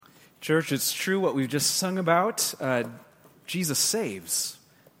Church, it's true what we've just sung about. Jesus saves.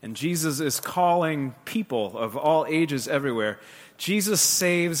 And Jesus is calling people of all ages everywhere. Jesus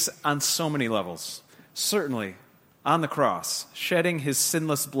saves on so many levels. Certainly, on the cross, shedding his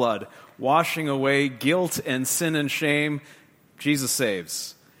sinless blood, washing away guilt and sin and shame, Jesus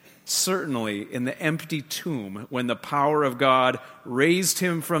saves. Certainly, in the empty tomb, when the power of God raised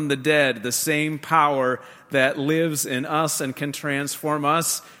him from the dead, the same power that lives in us and can transform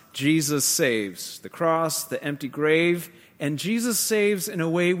us, Jesus saves. The cross, the empty grave, and Jesus saves in a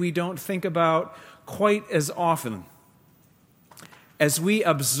way we don't think about quite as often. As we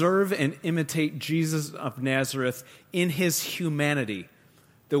observe and imitate Jesus of Nazareth in his humanity,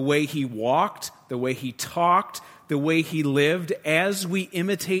 the way he walked, the way he talked, the way he lived, as we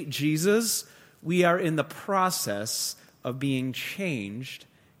imitate Jesus, we are in the process of being changed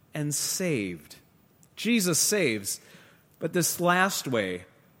and saved. Jesus saves, but this last way,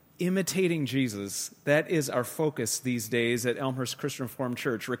 imitating Jesus, that is our focus these days at Elmhurst Christian Reformed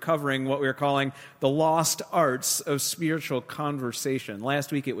Church, recovering what we're calling the lost arts of spiritual conversation.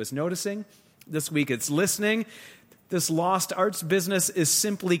 Last week it was noticing. This week it's listening. This lost arts business is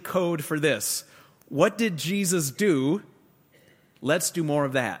simply code for this. What did Jesus do? Let's do more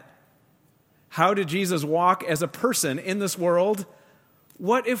of that. How did Jesus walk as a person in this world?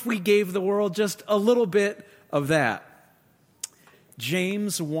 What if we gave the world just a little bit of that?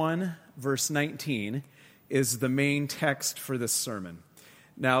 James 1, verse 19, is the main text for this sermon.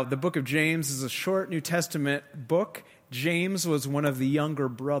 Now, the book of James is a short New Testament book. James was one of the younger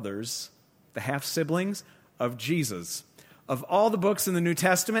brothers, the half-siblings of Jesus. Of all the books in the New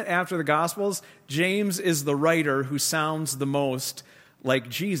Testament after the Gospels, James is the writer who sounds the most like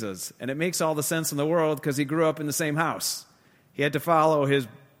Jesus. And it makes all the sense in the world because he grew up in the same house. He had to follow his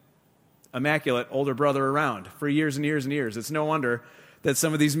immaculate older brother around for years and years and years. It's no wonder that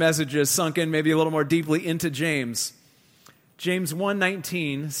some of these messages sunk in maybe a little more deeply into James. James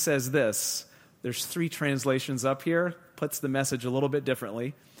 1:19 says this. There's 3 translations up here. Puts the message a little bit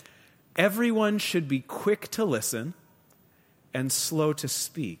differently. Everyone should be quick to listen and slow to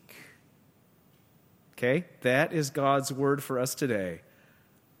speak. Okay? That is God's word for us today.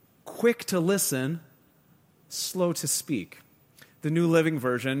 Quick to listen, slow to speak. The New Living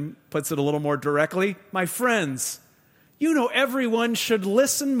Version puts it a little more directly. My friends, you know everyone should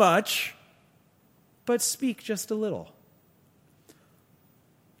listen much, but speak just a little.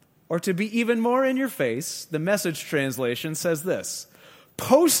 Or to be even more in your face, the Message translation says this.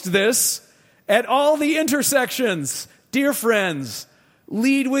 Post this at all the intersections. Dear friends,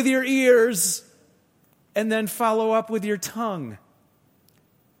 lead with your ears and then follow up with your tongue.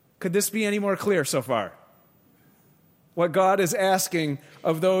 Could this be any more clear so far? What God is asking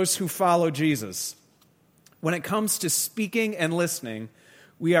of those who follow Jesus. When it comes to speaking and listening,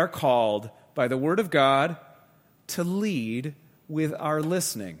 we are called by the Word of God to lead with our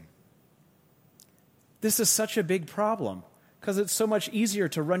listening. This is such a big problem because it's so much easier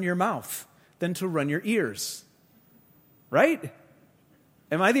to run your mouth than to run your ears. Right?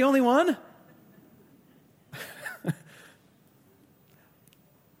 Am I the only one?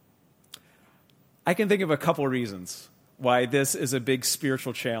 I can think of a couple reasons why this is a big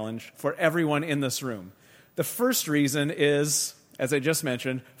spiritual challenge for everyone in this room. The first reason is, as I just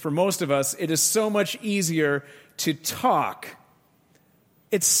mentioned, for most of us, it is so much easier to talk.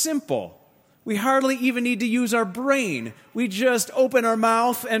 It's simple. We hardly even need to use our brain. We just open our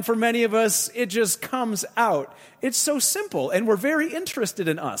mouth, and for many of us, it just comes out. It's so simple, and we're very interested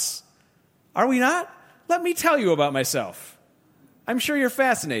in us. Are we not? Let me tell you about myself. I'm sure you're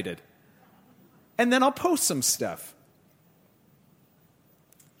fascinated. And then I'll post some stuff.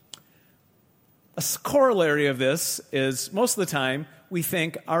 A corollary of this is most of the time we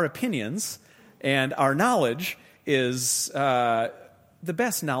think our opinions and our knowledge is the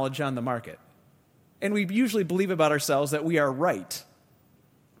best knowledge on the market. And we usually believe about ourselves that we are right.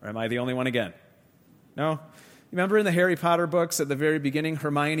 Or am I the only one again? No? Remember in the Harry Potter books at the very beginning,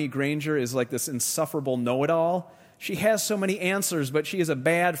 Hermione Granger is like this insufferable know-it-all. She has so many answers, but she is a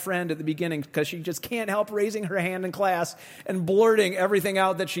bad friend at the beginning because she just can't help raising her hand in class and blurting everything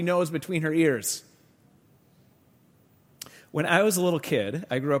out that she knows between her ears. When I was a little kid,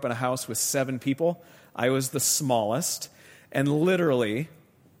 I grew up in a house with 7 people. I was the smallest, and literally,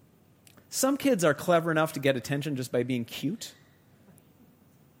 some kids are clever enough to get attention just by being cute.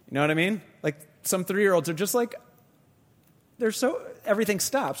 You know what I mean? Like some 3-year-olds are just like, everything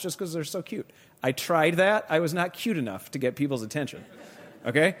stops just because they're so cute. I tried that. I was not cute enough to get people's attention.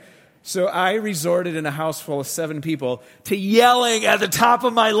 Okay? So I resorted in a house full of 7 people to yelling at the top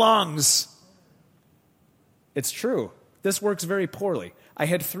of my lungs. It's true. This works very poorly. I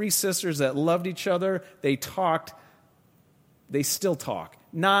had 3 sisters that loved each other. They talked. They still talk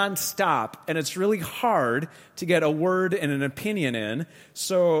nonstop. And it's really hard to get a word and an opinion in.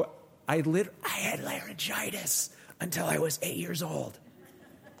 So I had laryngitis until I was 8 years old.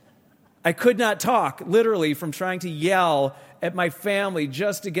 I could not talk, literally, from trying to yell at my family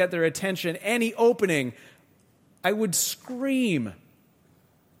just to get their attention. Any opening, I would scream.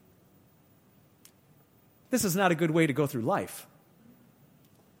 This is not a good way to go through life,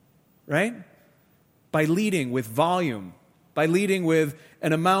 right? By leading with volume, by leading with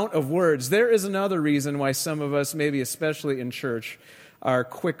an amount of words. There is another reason why some of us, maybe especially in church, are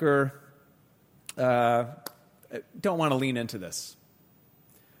quicker, don't want to lean into this.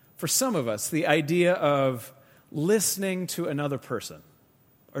 For some of us, the idea of listening to another person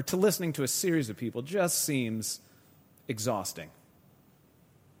or to listening to a series of people just seems exhausting.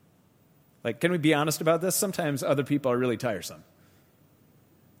 Like, can we be honest about this? Sometimes other people are really tiresome.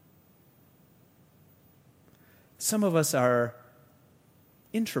 Some of us are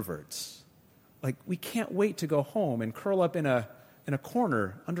introverts. Like, we can't wait to go home and curl up in a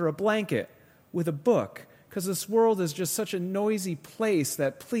corner under a blanket with a book, because this world is just such a noisy place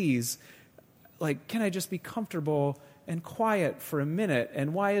that, please, like, can I just be comfortable and quiet for a minute?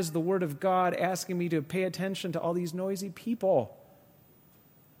 And why is the Word of God asking me to pay attention to all these noisy people?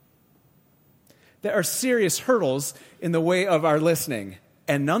 There are serious hurdles in the way of our listening.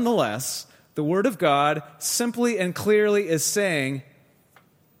 And nonetheless, the Word of God simply and clearly is saying,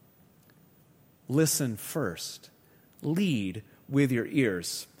 listen first. Lead with your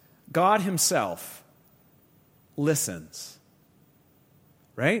ears. God Himself listens.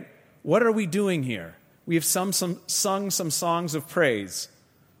 Right? What are we doing here? We have sung some songs of praise.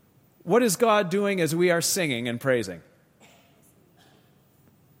 What is God doing as we are singing and praising?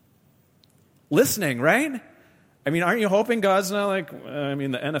 Listening, right? I mean, aren't you hoping God's not like, the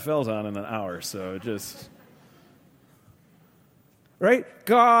NFL's on in an hour, so just... Right?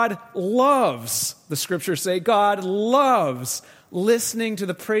 God loves, the Scriptures say, God loves listening to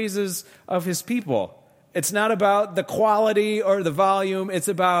the praises of His people. It's not about the quality or the volume. It's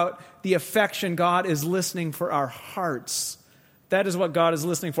about the affection. God is listening for our hearts. That is what God is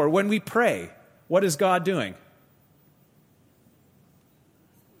listening for. When we pray, what is God doing?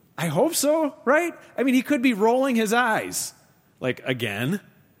 I hope so, right? I mean, He could be rolling His eyes. Like, again?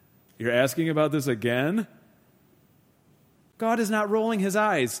 You're asking about this again? God is not rolling His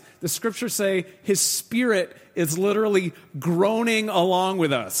eyes. The Scriptures say His Spirit is literally groaning along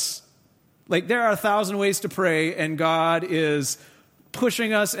with us. Like, there are 1,000 ways to pray, and God is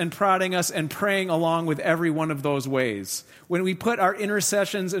pushing us and prodding us and praying along with every one of those ways. When we put our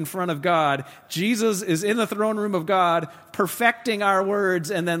intercessions in front of God, Jesus is in the throne room of God, perfecting our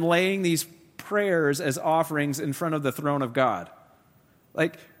words and then laying these prayers as offerings in front of the throne of God.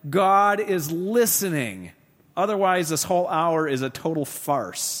 Like, God is listening. Otherwise, this whole hour is a total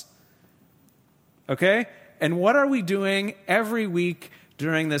farce. Okay? And what are we doing every week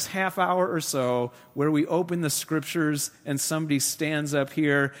during this half hour or so where we open the Scriptures and somebody stands up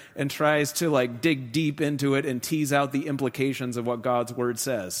here and tries to dig deep into it and tease out the implications of what God's Word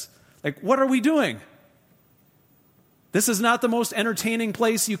says? Like, what are we doing? This is not the most entertaining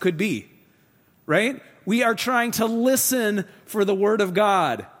place you could be, right? We are trying to listen for the Word of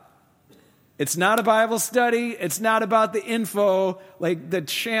God. It's not a Bible study. It's not about the info. Like, the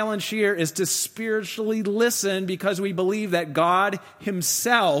challenge here is to spiritually listen because we believe that God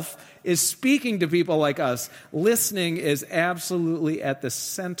Himself is speaking to people like us. Listening is absolutely at the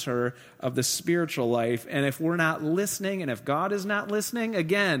center of the spiritual life. And if we're not listening, and if God is not listening,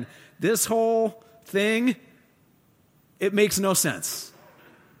 again, this whole thing, it makes no sense.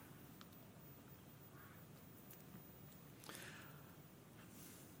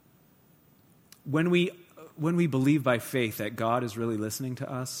 When we believe by faith that God is really listening to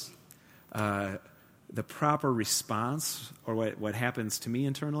us, the proper response, or what happens to me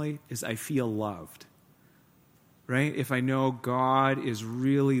internally, is I feel loved. Right? If I know God is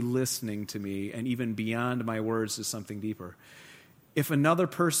really listening to me, and even beyond my words is something deeper. If another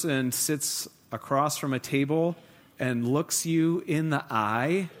person sits across from a table and looks you in the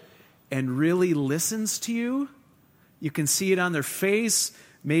eye and really listens to you, you can see it on their face.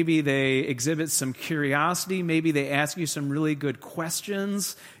 Maybe they exhibit some curiosity. Maybe they ask you some really good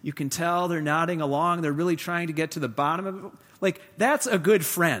questions. You can tell they're nodding along. They're really trying to get to the bottom of it. Like, that's a good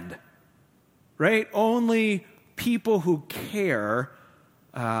friend, right? Only people who care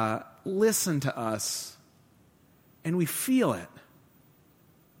listen to us, and we feel it.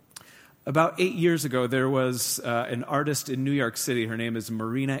 About 8 years ago, there was an artist in New York City. Her name is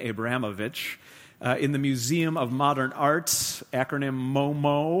Marina Abramovich. in the Museum of Modern Art, acronym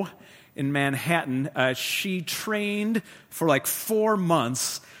MoMo, in Manhattan. She trained for like 4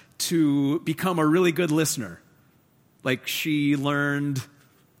 months to become a really good listener. Like she learned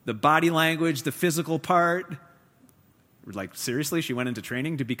the body language, the physical part. Like, seriously, she went into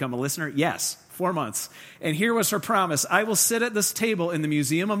training to become a listener? Yes, 4 months. And here was her promise. I will sit at this table in the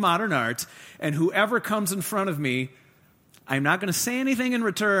Museum of Modern Art, and whoever comes in front of me, I'm not going to say anything in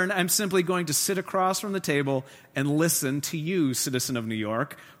return. I'm simply going to sit across from the table and listen to you, citizen of New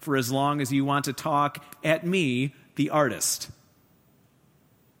York, for as long as you want to talk at me, the artist.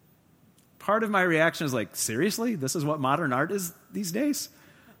 Part of my reaction is like, seriously? This is what modern art is these days?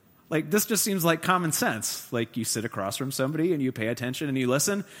 Like, this just seems like common sense. Like, you sit across from somebody and you pay attention and you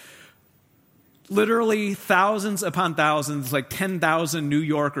listen. Literally thousands upon thousands, like 10,000 New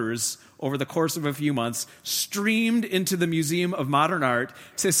Yorkers over the course of a few months streamed into the Museum of Modern Art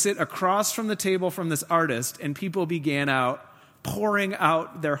to sit across from the table from this artist, and people began pouring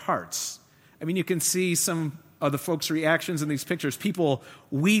out their hearts. I mean, you can see some of the folks' reactions in these pictures. People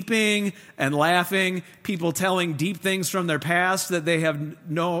weeping and laughing, people telling deep things from their past that they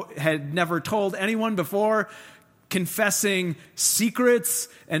had never told anyone before, confessing secrets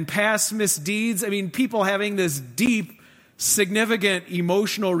and past misdeeds. I mean, people having this deep, significant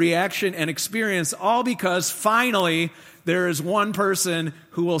emotional reaction and experience, all because finally there is one person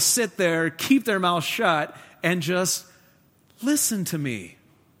who will sit there, keep their mouth shut, and just listen to me.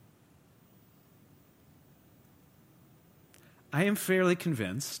 I am fairly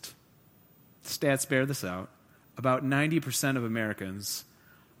convinced, stats bear this out, about 90% of Americans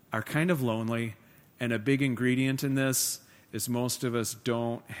are kind of lonely, and a big ingredient in this is most of us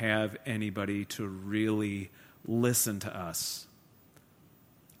don't have anybody to really listen to us.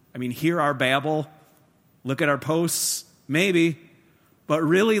 I mean, hear our babble, look at our posts, maybe, but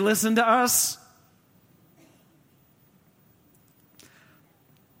really listen to us?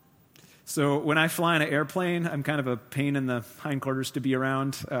 So when I fly in an airplane, I'm kind of a pain in the hindquarters to be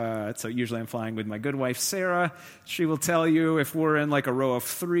around. So usually I'm flying with my good wife, Sarah. She will tell you if we're in like a row of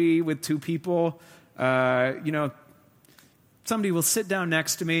 3 with 2 people, somebody will sit down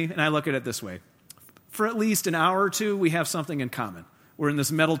next to me, and I look at it this way. For at least an hour or 2, we have something in common. We're in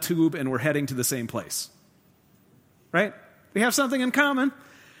this metal tube, and we're heading to the same place. Right? We have something in common.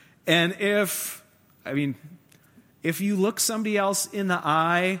 And if you look somebody else in the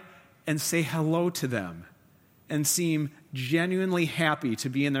eye and say hello to them and seem genuinely happy to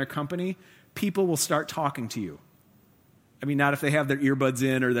be in their company, people will start talking to you. I mean, not if they have their earbuds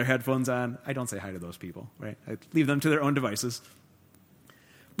in or their headphones on. I don't say hi to those people, right? I leave them to their own devices.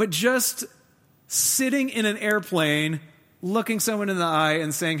 But just sitting in an airplane, looking someone in the eye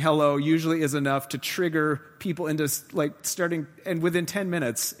and saying hello usually is enough to trigger people into starting, and within 10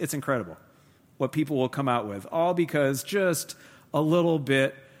 minutes, it's incredible what people will come out with, all because just a little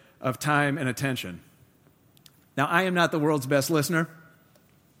bit of time and attention. Now, I am not the world's best listener.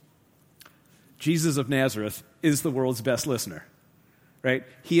 Jesus of Nazareth is the world's best listener, right?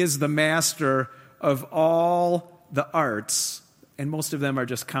 He is the master of all the arts, and most of them are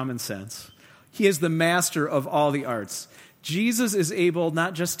just common sense. He is the master of all the arts. Jesus is able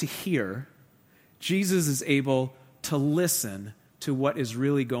not just to hear, Jesus is able to listen to what is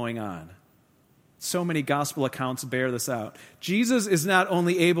really going on. So many gospel accounts bear this out. Jesus is not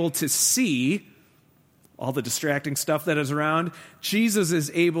only able to see all the distracting stuff that is around, Jesus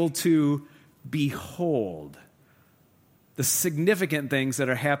is able to behold the significant things that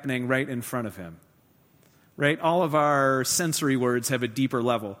are happening right in front of him. Right? All of our sensory words have a deeper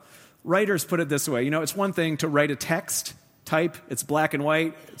level. Writers put it this way. It's one thing to write a text, type, it's black and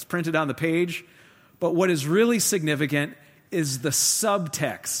white, it's printed on the page. But what is really significant is the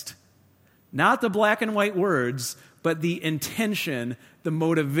subtext. Not the black and white words, but the intention, the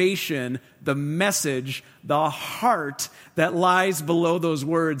motivation, the message, the heart that lies below those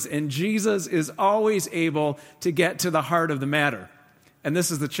words. And Jesus is always able to get to the heart of the matter. And this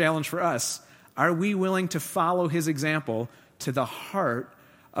is the challenge for us. Are we willing to follow his example to the heart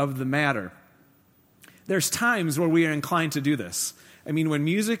of the matter? There's times where we are inclined to do this. I mean, when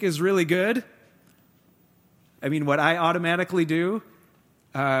music is really good, what I automatically do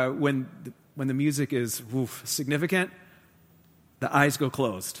when the music is significant, the eyes go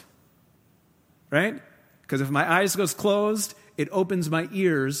closed, right? Because if my eyes goes closed, it opens my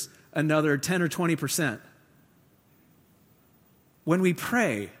ears another 10 or 20%. When we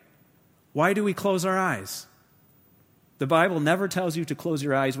pray, why do we close our eyes? The Bible never tells you to close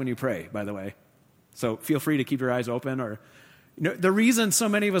your eyes when you pray, by the way. So feel free to keep your eyes open, or The reason so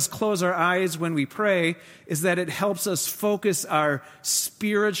many of us close our eyes when we pray is that it helps us focus our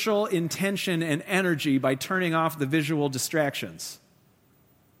spiritual intention and energy by turning off the visual distractions.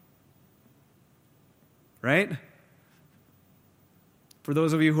 Right? For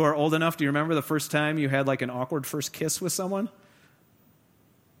those of you who are old enough, do you remember the first time you had like an awkward first kiss with someone? Do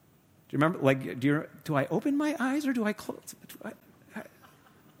you remember, like, do I open my eyes or do I close?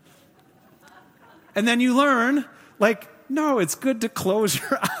 And then you learn, like, no, it's good to close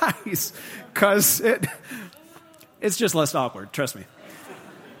your eyes because it's just less awkward, trust me.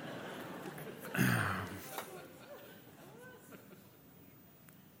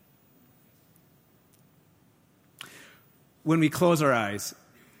 When we close our eyes,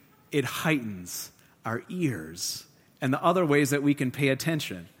 it heightens our ears and the other ways that we can pay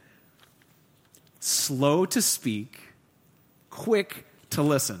attention. Slow to speak, quick to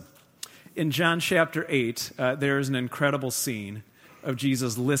listen. In John chapter 8, there is an incredible scene of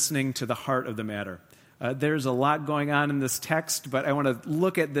Jesus listening to the heart of the matter. There's a lot going on in this text, but I want to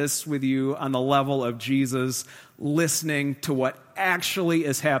look at this with you on the level of Jesus listening to what actually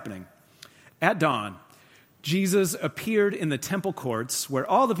is happening. At dawn, Jesus appeared in the temple courts where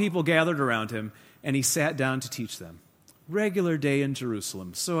all the people gathered around him, and he sat down to teach them. Regular day in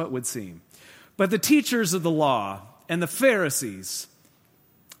Jerusalem, so it would seem. But the teachers of the law and the Pharisees,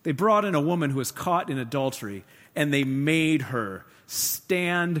 they brought in a woman who was caught in adultery, and they made her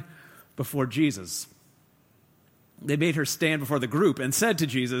stand before Jesus. They made her stand before the group and said to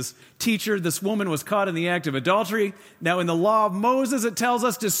Jesus, "Teacher, this woman was caught in the act of adultery. Now in the law of Moses, it tells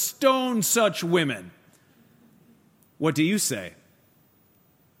us to stone such women. What do you say?"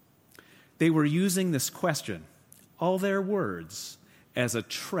 They were using this question, all their words, as a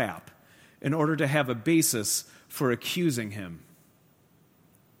trap in order to have a basis for accusing him.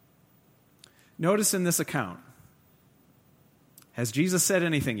 Notice in this account, has Jesus said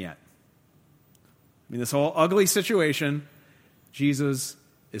anything yet? I mean, this whole ugly situation, Jesus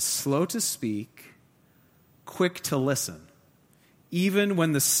is slow to speak, quick to listen, even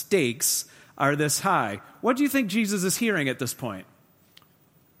when the stakes are this high. What do you think Jesus is hearing at this point?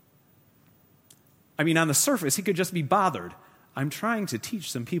 I mean, on the surface, he could just be bothered. I'm trying to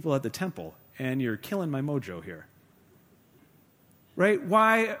teach some people at the temple, and you're killing my mojo here. Right?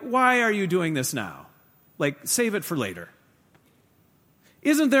 Why are you doing this now? Like, save it for later.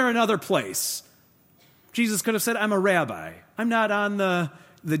 Isn't there another place? Jesus could have said, I'm a rabbi. I'm not on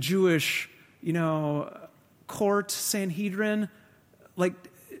the Jewish, court, Sanhedrin. Like,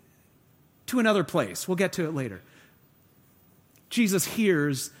 to another place. We'll get to it later. Jesus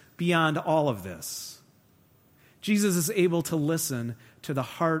hears beyond all of this. Jesus is able to listen to the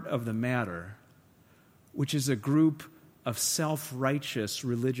heart of the matter, which is a group of self-righteous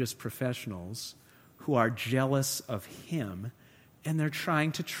religious professionals who are jealous of him, and they're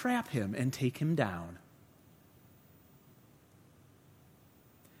trying to trap him and take him down.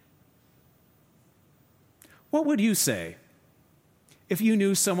 What would you say if you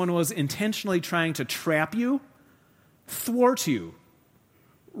knew someone was intentionally trying to trap you, thwart you,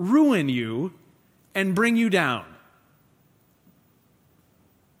 ruin you, and bring you down?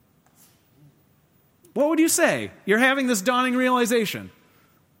 What would you say? You're having this dawning realization.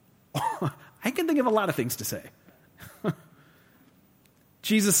 I can think of a lot of things to say.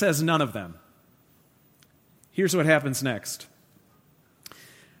 Jesus says none of them. Here's what happens next.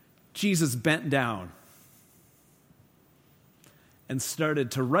 Jesus bent down and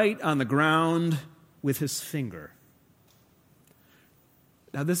started to write on the ground with his finger.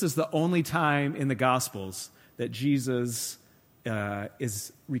 Now, this is the only time in the Gospels that Jesus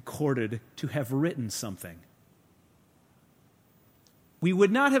is recorded to have written something. We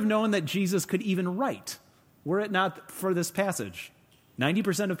would not have known that Jesus could even write were it not for this passage.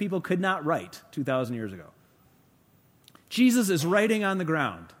 90% of people could not write 2,000 years ago. Jesus is writing on the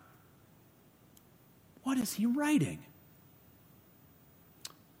ground. What is he writing?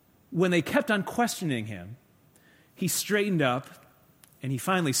 When they kept on questioning him, he straightened up and he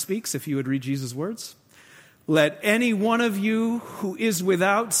finally speaks, if you would read Jesus' words. Let any one of you who is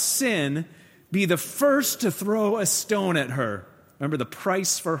without sin be the first to throw a stone at her. Remember, the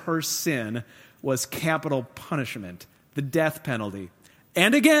price for her sin was capital punishment, the death penalty.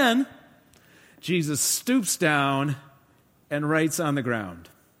 And again, Jesus stoops down and writes on the ground.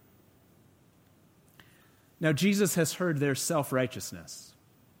 Now, Jesus has heard their self-righteousness.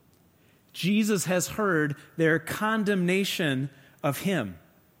 Jesus has heard their condemnation of him.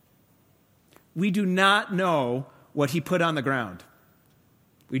 We do not know what he put on the ground.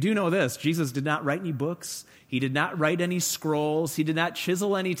 We do know this. Jesus did not write any books. He did not write any scrolls. He did not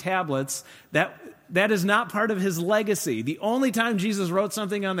chisel any tablets. That That is not part of his legacy. The only time Jesus wrote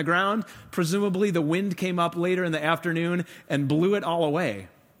something on the ground, presumably the wind came up later in the afternoon and blew it all away.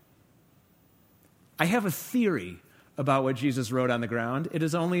 I have a theory about what Jesus wrote on the ground. It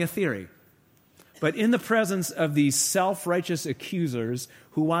is only a theory. But in the presence of these self-righteous accusers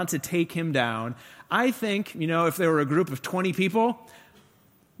who want to take him down, I think, if there were a group of 20 people,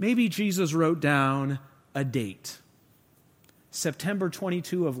 maybe Jesus wrote down a date. September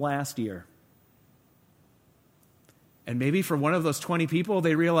 22 of last year. And maybe for one of those 20 people,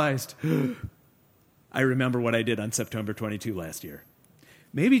 they realized, I remember what I did on September 22 last year.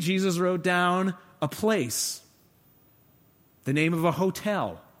 Maybe Jesus wrote down a place, the name of a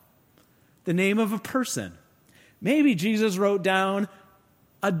hotel, the name of a person. Maybe Jesus wrote down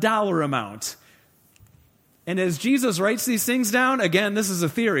a dollar amount. And as Jesus writes these things down, again, this is a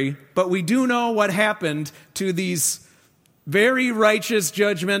theory, but we do know what happened to these very righteous,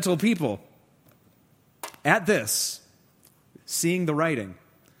 judgmental people. At this, seeing the writing,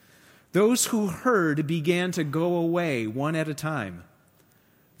 those who heard began to go away one at a time,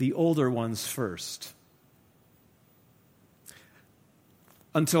 the older ones first,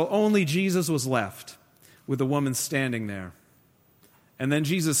 until only Jesus was left with the woman standing there. And then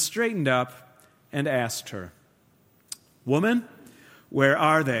Jesus straightened up and asked her, "Woman, where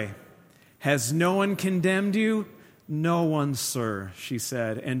are they? Has no one condemned you?" "No one, sir," she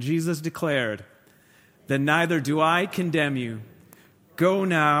said. And Jesus declared, "Then neither do I condemn you. Go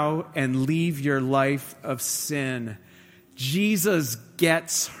now and leave your life of sin." Jesus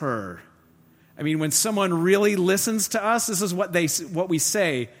gets her. I mean, when someone really listens to us, this is what we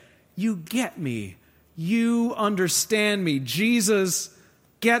say. You get me. You understand me. Jesus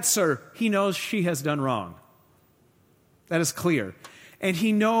gets her. He knows she has done wrong. That is clear. And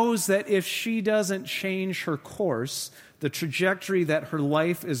he knows that if she doesn't change her course, the trajectory that her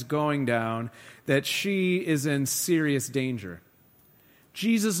life is going down, that she is in serious danger.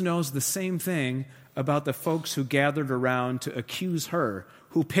 Jesus knows the same thing about the folks who gathered around to accuse her,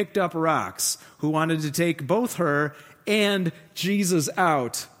 who picked up rocks, who wanted to take both her and Jesus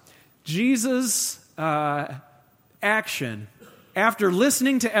out. Jesus' action, after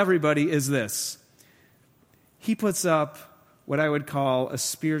listening to everybody, is this. He puts up what I would call a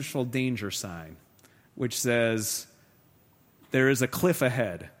spiritual danger sign, which says, there is a cliff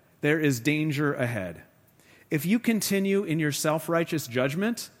ahead. There is danger ahead. If you continue in your self-righteous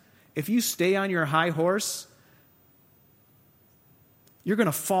judgment, if you stay on your high horse, you're going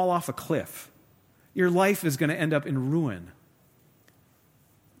to fall off a cliff. Your life is going to end up in ruin.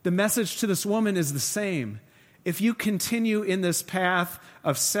 The message to this woman is the same. If you continue in this path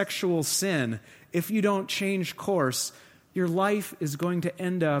of sexual sin, if you don't change course, your life is going to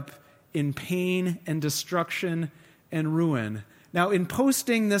end up in pain and destruction and ruin. Now, in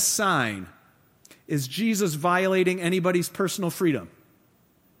posting this sign, is Jesus violating anybody's personal freedom?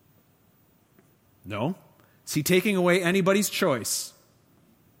 No. Is he taking away anybody's choice?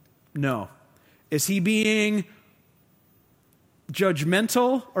 No. Is he being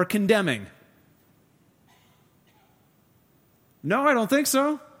judgmental or condemning? No, I don't think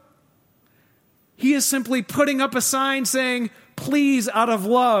so. He is simply putting up a sign saying, please, out of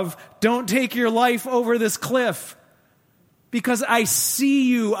love, don't take your life over this cliff. Because I see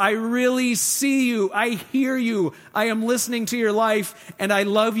you, I really see you, I hear you, I am listening to your life, and I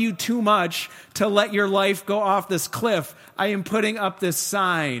love you too much to let your life go off this cliff. I am putting up this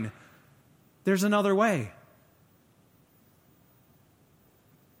sign. There's another way.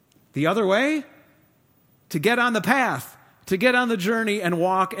 The other way? To get on the path, to get on the journey and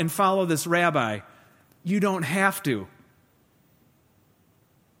walk and follow this rabbi. You don't have to.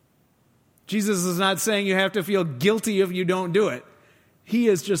 Jesus is not saying you have to feel guilty if you don't do it. He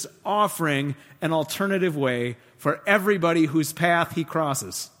is just offering an alternative way for everybody whose path he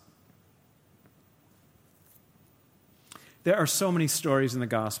crosses. There are so many stories in the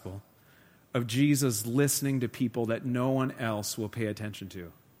gospel of Jesus listening to people that no one else will pay attention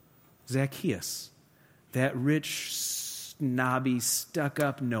to. Zacchaeus, that rich, snobby,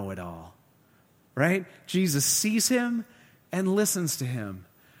 stuck-up know-it-all. Right? Jesus sees him and listens to him.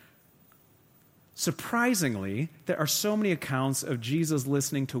 Surprisingly, there are so many accounts of Jesus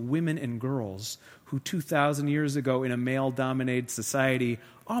listening to women and girls who 2,000 years ago in a male-dominated society,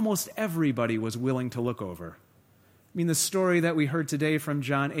 almost everybody was willing to look over. I mean, the story that we heard today from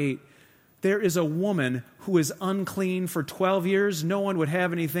John 8, there is a woman who is unclean for 12 years. No one would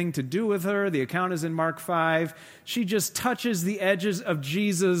have anything to do with her. The account is in Mark 5. She just touches the edges of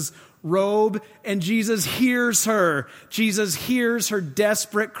Jesus' robe, and Jesus hears her. Jesus hears her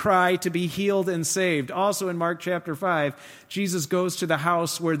desperate cry to be healed and saved. Also in Mark chapter 5, Jesus goes to the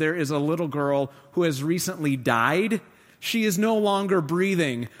house where there is a little girl who has recently died. She is no longer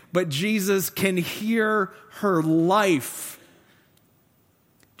breathing, but Jesus can hear her life.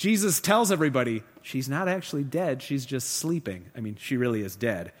 Jesus tells everybody, she's not actually dead, she's just sleeping. I mean, she really is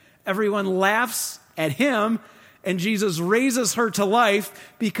dead. Everyone laughs at him, and Jesus raises her to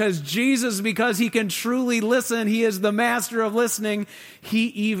life because he can truly listen, he is the master of listening. He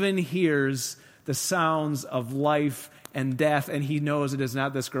even hears the sounds of life and death, and he knows it is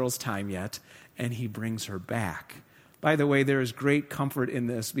not this girl's time yet, and he brings her back. By the way, there is great comfort in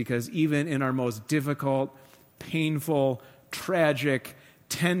this because even in our most difficult, painful, tragic,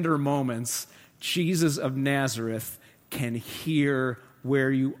 tender moments, Jesus of Nazareth can hear where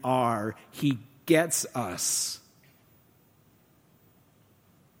you are. He gets us.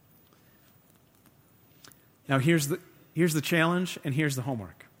 Now here's the challenge and here's the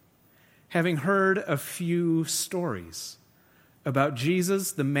homework. Having heard a few stories about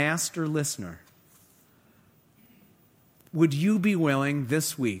Jesus, the master listener, would you be willing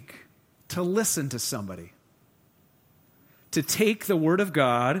this week to listen to somebody? To take the word of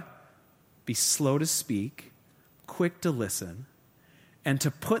God, be slow to speak, quick to listen, and to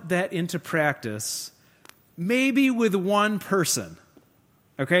put that into practice, maybe with one person.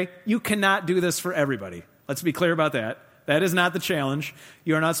 Okay? You cannot do this for everybody. Let's be clear about that. That is not the challenge.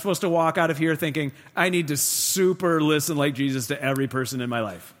 You are not supposed to walk out of here thinking, I need to super listen like Jesus to every person in my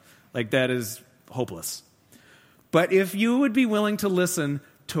life. Like, that is hopeless. But if you would be willing to listen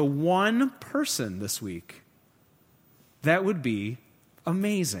to one person this week, that would be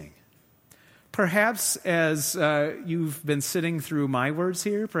amazing. Perhaps as you've been sitting through my words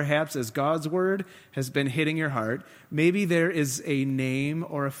here, perhaps as God's word has been hitting your heart, maybe there is a name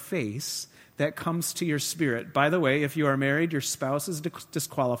or a face that comes to your spirit. By the way, if you are married, your spouse is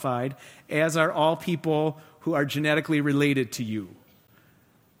disqualified, as are all people who are genetically related to you.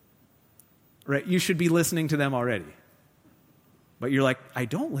 Right? You should be listening to them already. But you're like, I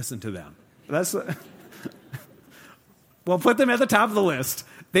don't listen to them. Well, put them at the top of the list.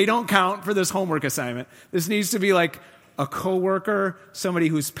 They don't count for this homework assignment. This needs to be like a coworker, somebody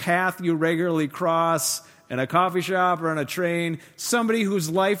whose path you regularly cross in a coffee shop or on a train, somebody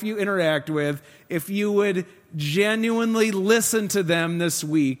whose life you interact with. If you would genuinely listen to them this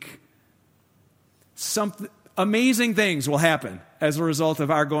week, some amazing things will happen as a result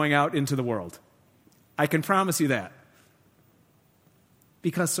of our going out into the world. I can promise you that.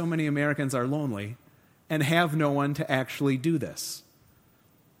 Because so many Americans are lonely and have no one to actually do this.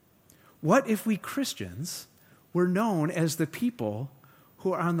 What if we Christians were known as the people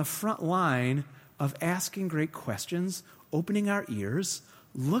who are on the front line of asking great questions, opening our ears,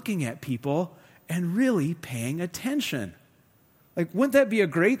 looking at people, and really paying attention? Like, wouldn't that be a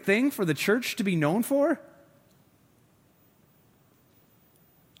great thing for the church to be known for?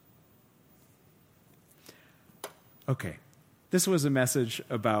 Okay, this was a message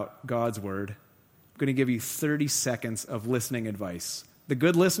about God's word. I'm going to give you 30 seconds of listening advice. The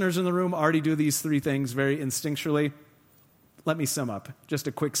good listeners in the room already do these three things very instinctually. Let me sum up. Just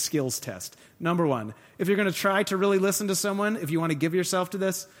a quick skills test. Number one, if you're going to try to really listen to someone, if you want to give yourself to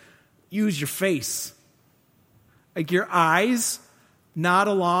this, use your face. Like your eyes, nod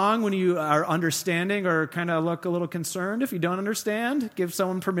along when you are understanding or kind of look a little concerned. If you don't understand, give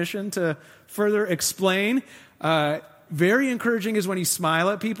someone permission to further explain. Very encouraging is when you smile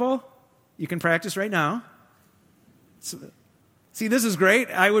at people. You can practice right now. See, this is great.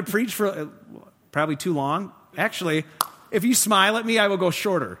 I would preach for probably too long. Actually, if you smile at me, I will go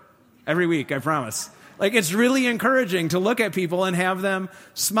shorter every week, I promise. Like, it's really encouraging to look at people and have them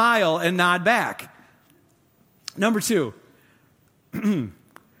smile and nod back. Number two,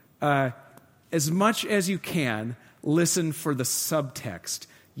 as much as you can, listen for the subtext.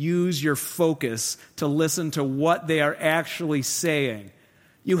 Use your focus to listen to what they are actually saying.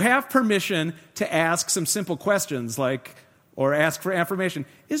 You have permission to ask some simple questions like, or ask for affirmation.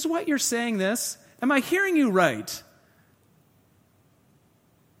 Is what you're saying this? Am I hearing you right?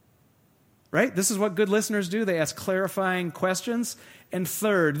 Right? This is what good listeners do. They ask clarifying questions. And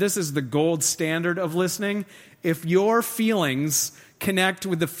third, this is the gold standard of listening. If your feelings connect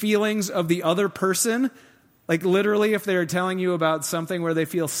with the feelings of the other person, like literally if they're telling you about something where they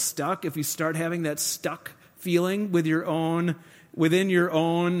feel stuck, if you start having that stuck feeling with your own, within your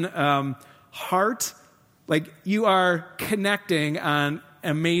own heart, like you are connecting on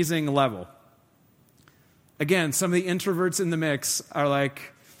amazing level. Again, some of the introverts in the mix are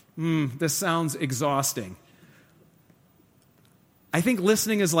like, this sounds exhausting. I think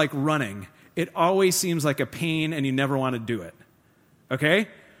listening is like running. It always seems like a pain and you never want to do it. Okay?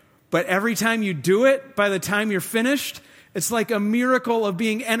 But every time you do it, by the time you're finished, it's like a miracle of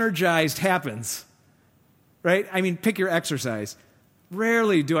being energized happens. Right? I mean, pick your exercise.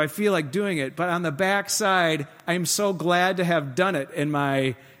 Rarely do I feel like doing it, but on the backside, I'm so glad to have done it, and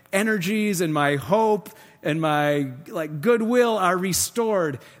my energies and my hope and my goodwill are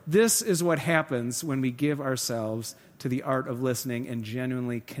restored. This is what happens when we give ourselves to the art of listening and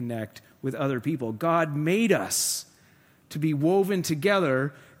genuinely connect with other people. God made us to be woven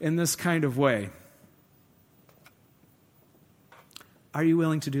together in this kind of way. Are you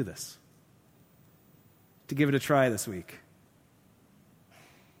willing to do this? To give it a try this week?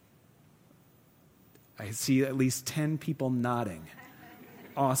 I see at least 10 people nodding.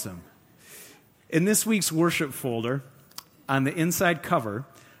 Awesome. In this week's worship folder, on the inside cover,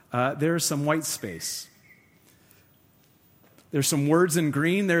 there is some white space. There's some words in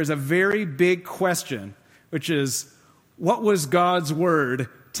green. There's a very big question, which is, what was God's word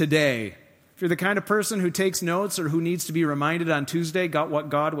today? If you're the kind of person who takes notes or who needs to be reminded on Tuesday got what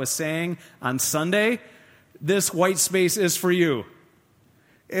God was saying on Sunday, this white space is for you.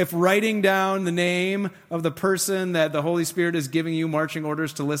 If writing down the name of the person that the Holy Spirit is giving you marching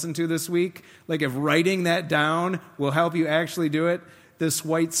orders to listen to this week, like if writing that down will help you actually do it, this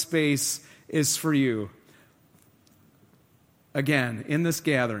white space is for you. Again, in this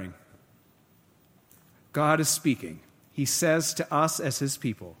gathering, God is speaking. He says to us as his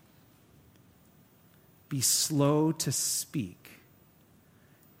people, be slow to speak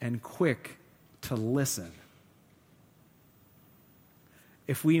and quick to listen.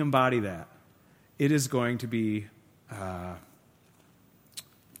 If we embody that, it is going to be the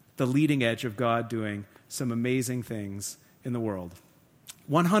leading edge of God doing some amazing things in the world.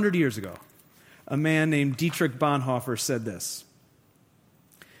 100 years ago, a man named Dietrich Bonhoeffer said this: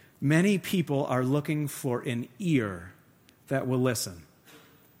 many people are looking for an ear that will listen,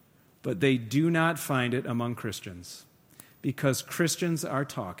 but they do not find it among Christians because Christians are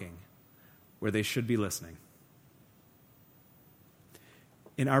talking where they should be listening.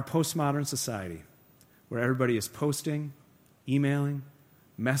 In our postmodern society, where everybody is posting, emailing,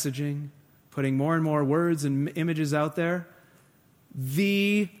 messaging, putting more and more words and images out there,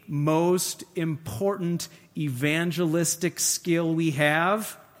 the most important evangelistic skill we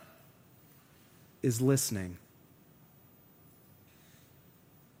have is listening.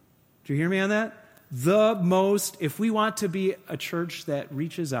 Do you hear me on that? If we want to be a church that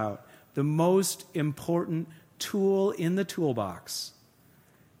reaches out, the most important tool in the toolbox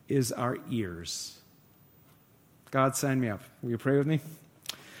is our ears. God, sign me up. Will you pray with me?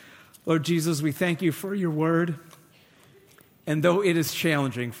 Lord Jesus, we thank you for your word. And though it is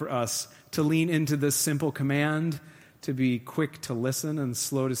challenging for us to lean into this simple command, to be quick to listen and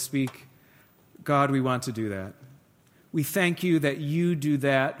slow to speak, God, we want to do that. We thank you that you do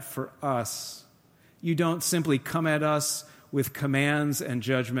that for us. You don't simply come at us with commands and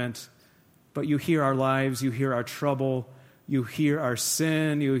judgment, but you hear our lives, you hear our trouble, you hear our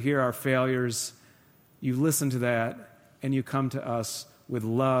sin, you hear our failures. You listen to that, and you come to us with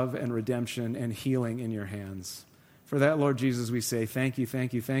love and redemption and healing in your hands. For that, Lord Jesus, we say thank you,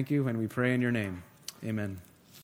 thank you, thank you, and we pray in your name. Amen.